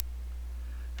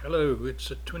Hello, it's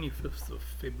the 25th of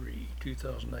February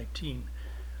 2018.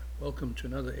 Welcome to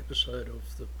another episode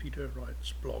of the Peter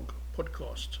Wright's blog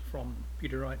podcast. From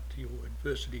Peter Wright, your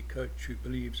adversity coach who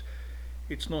believes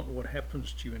it's not what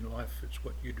happens to you in life, it's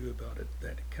what you do about it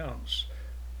that counts.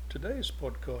 Today's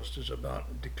podcast is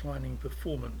about declining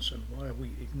performance and why we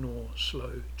ignore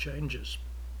slow changes.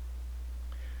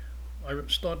 I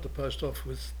start the post off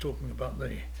with talking about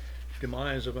the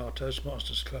demise of our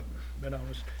Toastmasters Club, but I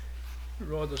was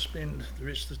rather spend the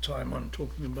rest of the time on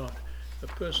talking about a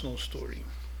personal story,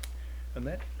 and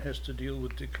that has to deal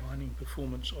with declining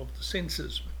performance of the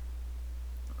senses.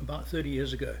 About 30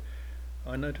 years ago,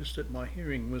 I noticed that my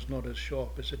hearing was not as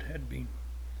sharp as it had been.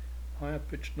 Higher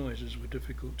pitched noises were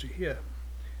difficult to hear.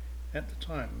 At the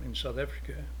time, in South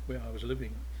Africa, where I was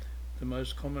living, the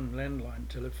most common landline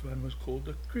telephone was called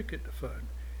the cricket phone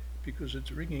because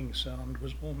its ringing sound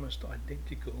was almost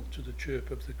identical to the chirp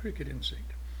of the cricket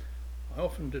insect. I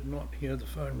often did not hear the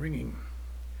phone ringing.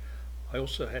 I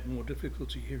also had more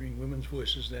difficulty hearing women's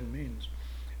voices than men's,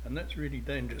 and that's really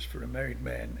dangerous for a married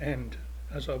man, and,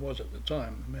 as I was at the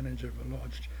time, manager of a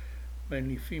large,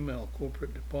 mainly female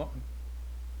corporate department.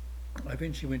 I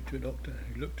eventually went to a doctor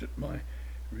who looked at my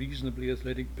reasonably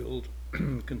athletic build,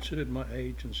 considered my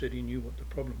age, and said he knew what the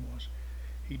problem was.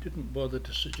 He didn't bother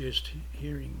to suggest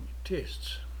hearing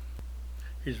tests.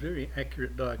 His very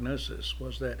accurate diagnosis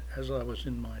was that as I was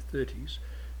in my 30s,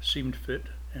 seemed fit,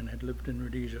 and had lived in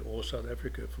Rhodesia or South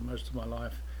Africa for most of my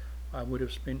life, I would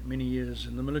have spent many years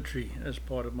in the military as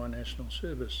part of my national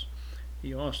service.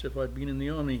 He asked if I'd been in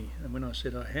the army, and when I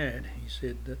said I had, he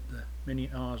said that the many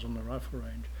hours on the rifle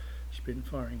range, spent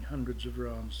firing hundreds of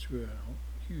rounds through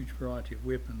a huge variety of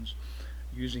weapons,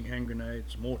 using hand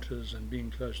grenades, mortars, and being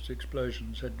close to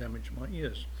explosions, had damaged my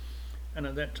ears. And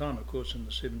at that time, of course, in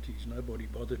the 70s, nobody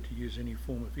bothered to use any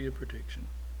form of ear protection.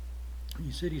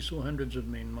 He said he saw hundreds of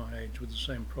men my age with the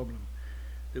same problem.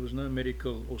 There was no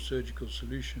medical or surgical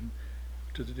solution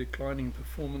to the declining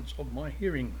performance of my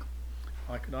hearing.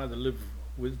 I could either live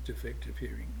with defective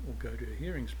hearing or go to a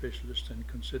hearing specialist and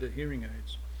consider hearing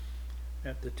aids.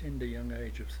 At the tender young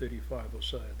age of 35 or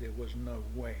so, there was no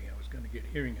way I was going to get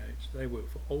hearing aids. They were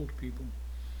for old people.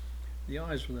 The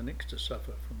eyes were the next to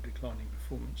suffer from declining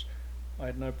performance. I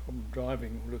had no problem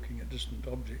driving or looking at distant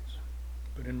objects,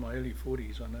 but in my early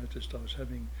 40s I noticed I was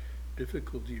having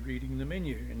difficulty reading the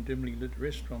menu in dimly lit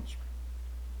restaurants.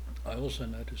 I also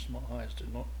noticed my eyes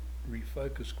did not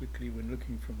refocus quickly when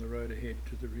looking from the road ahead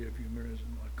to the rear view mirrors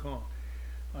in my car.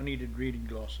 I needed reading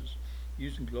glasses.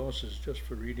 Using glasses just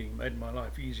for reading made my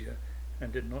life easier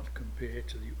and did not compare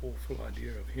to the awful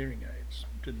idea of hearing aids.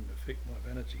 It didn't affect my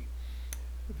vanity.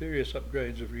 The various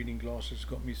upgrades of reading glasses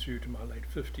got me through to my late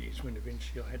 50s, when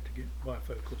eventually I had to get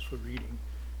bifocals for reading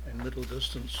and middle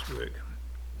distance work.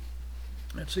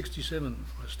 At 67,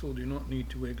 I still do not need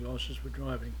to wear glasses for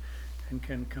driving and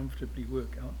can comfortably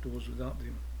work outdoors without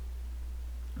them.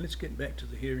 Let's get back to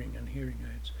the hearing and hearing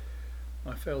aids.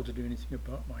 I failed to do anything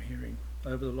about my hearing.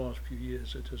 Over the last few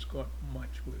years it has got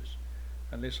much worse.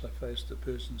 Unless I faced the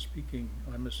person speaking,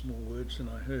 I missed more words than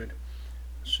I heard.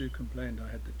 Sue complained I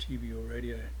had the TV or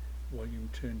radio volume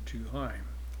turned too high.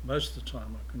 Most of the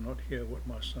time I could not hear what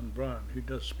my son Brian, who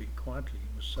does speak quietly,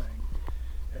 was saying.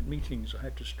 At meetings I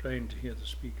had to strain to hear the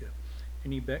speaker.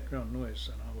 Any background noise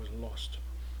and I was lost.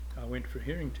 I went for a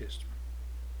hearing test.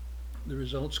 The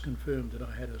results confirmed that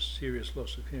I had a serious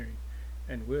loss of hearing,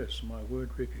 and worse, my word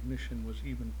recognition was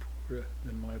even poorer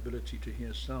than my ability to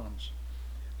hear sounds.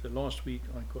 So last week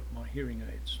I got my hearing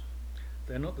aids.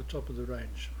 They're not the top of the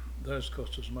range. Those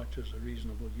cost as much as a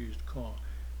reasonable used car,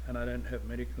 and I don't have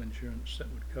medical insurance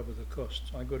that would cover the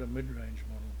costs. I got a mid-range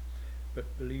model,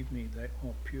 but believe me, they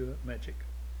are pure magic.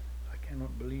 I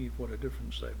cannot believe what a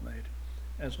difference they've made.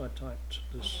 As I typed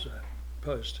this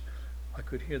post, I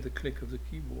could hear the click of the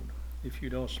keyboard. If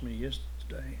you'd asked me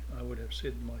yesterday, I would have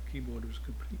said my keyboard was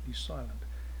completely silent.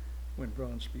 When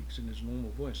Brian speaks in his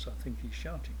normal voice, I think he's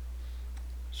shouting.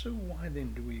 So why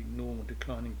then do we ignore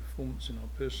declining performance in our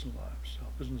personal lives, our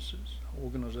businesses, our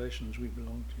organizations we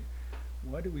belong to?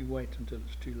 Why do we wait until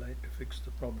it's too late to fix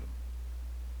the problem?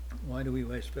 Why do we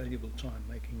waste valuable time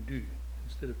making do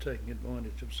instead of taking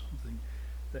advantage of something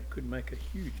that could make a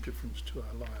huge difference to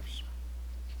our lives?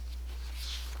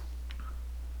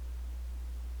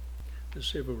 There's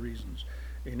several reasons.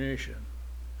 Inertia,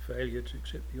 failure to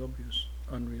accept the obvious,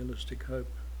 unrealistic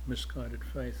hope, misguided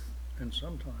faith, and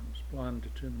sometimes blind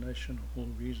determination are all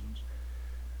reasons.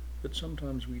 But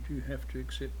sometimes we do have to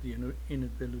accept the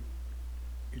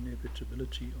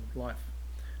inevitability of life.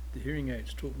 The hearing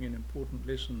aids taught me an important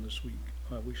lesson this week.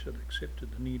 I wish I'd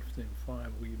accepted the need for them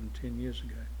 5 or even 10 years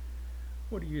ago.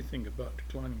 What do you think about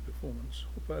declining performance?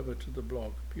 Hop over to the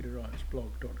blog,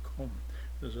 peterwrightsblog.com.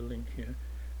 There's a link here,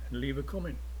 and leave a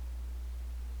comment.